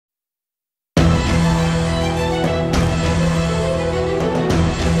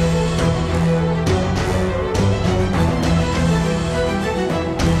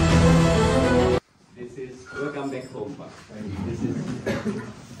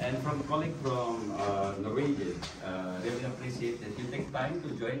And from colleague from Norwegia, really appreciate that you take time to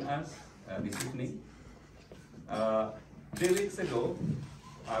join us this evening. 3 weeks ago,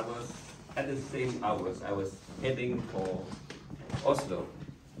 I was at the same hours. I was heading for Oslo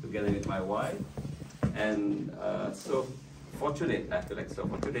together with my wife, and so fortunate. I feel like so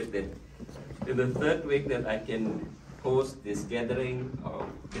fortunate that in the third week that I can host this gathering of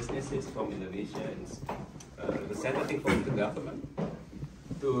businesses from Indonesia and representative from the government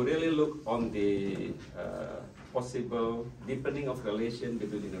to really look on the possible deepening of relation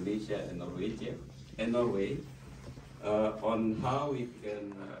between Indonesia and Norwegia and Norway on how we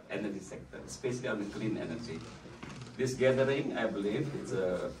can energy sector, especially on the clean energy. This gathering, I believe, is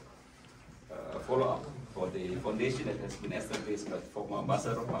a follow-up for the foundation that has been established by former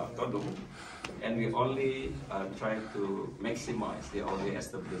Ambassador Todung, and we only try to maximize the already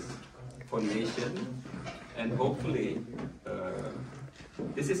established foundation, and hopefully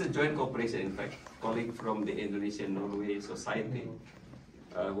this is a joint cooperation. In fact, colleague from the Indonesian-Norway Society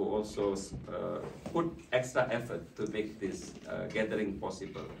who also put extra effort to make this gathering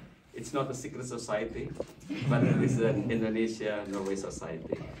possible. It's not a secret society, but it is an Indonesia-Norway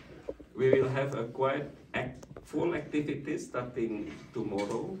Society. We will have a quite full activity starting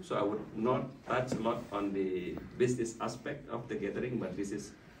tomorrow, so I would not touch a lot on the business aspect of the gathering, but this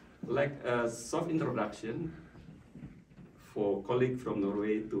is like a soft introduction for colleague from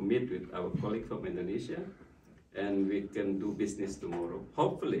Norway to meet with our colleague from Indonesia, and we can do business tomorrow.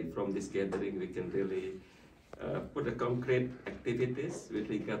 Hopefully from this gathering we can really put a concrete activities with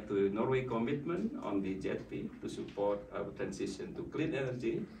regard to Norway commitment on the jetty to support our transition to clean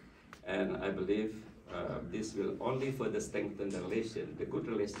energy, and I believe this will only further strengthen the relation, the good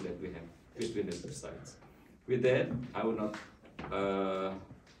relation that we have between the two sides. With that, I will not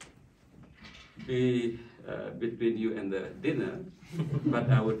be between you and the dinner, but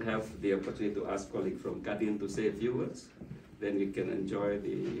I would have the opportunity to ask colleague from Kadin to say a few words. Then we can enjoy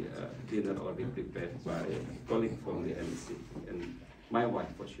the dinner already prepared by colleague from the embassy and my wife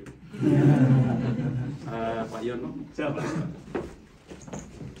for sure. Pak Yono, siapa?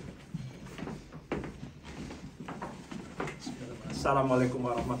 Assalamualaikum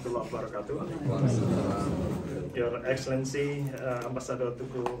warahmatullahi wabarakatuh. Your Excellency Ambassador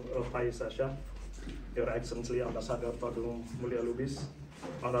Tugu Faisasha, Your Excellency Ambassador Todung Mulia Lubis,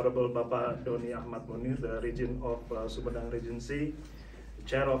 Honorable Bapak Doni Ahmad Munir, the Region of Sumedang Regency,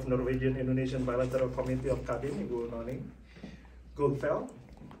 Chair of Norwegian Indonesian Bilateral Committee of KBRI, Ibu Noni Goldfeld,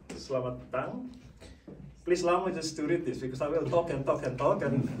 selamat petang. Please allow me just to read this because I will talk and talk and talk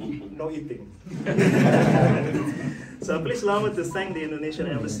and no eating. So please allow me to thank the Indonesian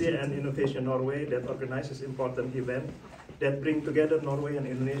Embassy and Innovation Norway that organizes important event that bring together Norway and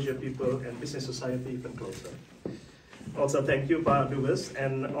Indonesia people and business society even closer. Also thank you Pak Dubes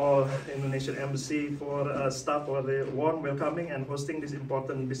and all Indonesian Embassy for staff for the warm welcoming and hosting this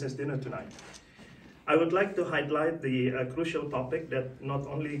important business dinner tonight. I would like to highlight the crucial topic that not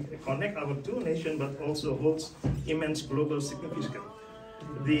only connect our two nations but also holds immense global significance.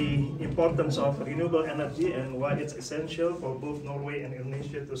 The importance of renewable energy and why it's essential for both Norway and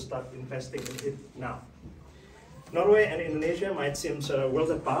Indonesia to start investing in it now. Norway and Indonesia might seem worlds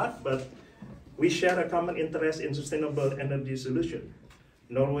apart, but we share a common interest in sustainable energy solution.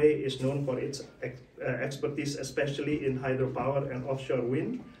 Norway is known for its expertise, especially in hydropower and offshore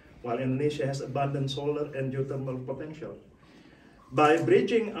wind, while Indonesia has abundant solar and geothermal potential. By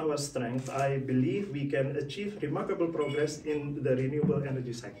bridging our strength, I believe we can achieve remarkable progress in the renewable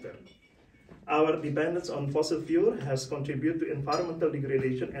energy sector. Our dependence on fossil fuel has contributed to environmental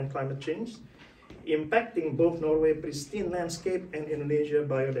degradation and climate change, impacting both Norway's pristine landscape and Indonesia's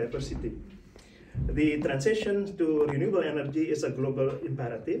biodiversity. The transition to renewable energy is a global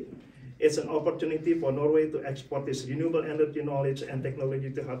imperative. It's an opportunity for Norway to export its renewable energy knowledge and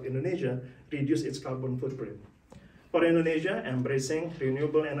technology to help Indonesia reduce its carbon footprint. For Indonesia, embracing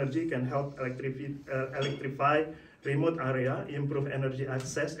renewable energy can help electrify remote area, improve energy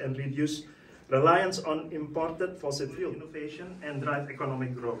access, and reduce reliance on imported fossil fuel innovation and drive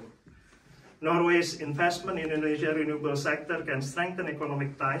economic growth. Norway's investment in Indonesia's renewable sector can strengthen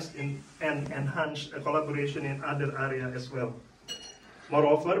economic ties and enhance collaboration in other areas as well.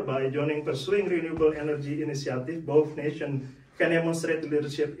 Moreover, by joining pursuing renewable energy initiative, both nations can demonstrate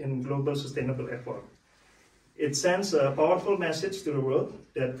leadership in global sustainable effort. It sends a powerful message to the world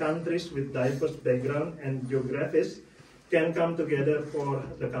that countries with diverse background and geographies can come together for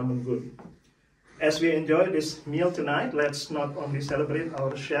the common good. As we enjoy this meal tonight, let's not only celebrate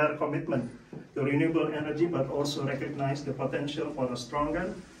our shared commitment to renewable energy, but also recognize the potential for a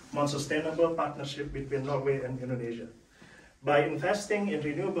stronger, more sustainable partnership between Norway and Indonesia. By investing in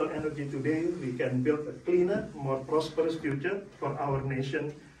renewable energy today, we can build a cleaner, more prosperous future for our nation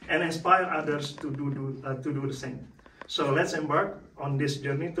and inspire others to do the same. So let's embark on this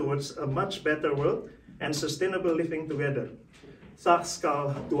journey towards a much better world and sustainable living together.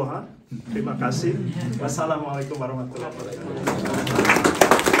 Sakskal Tuhan, terima kasih. Wassalamualaikum warahmatullahi wabarakatuh.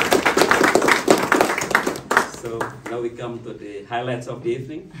 So now we come to the highlights of the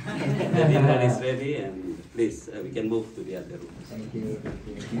evening. The dinner is ready, and please, we can move to the other room. Thank you.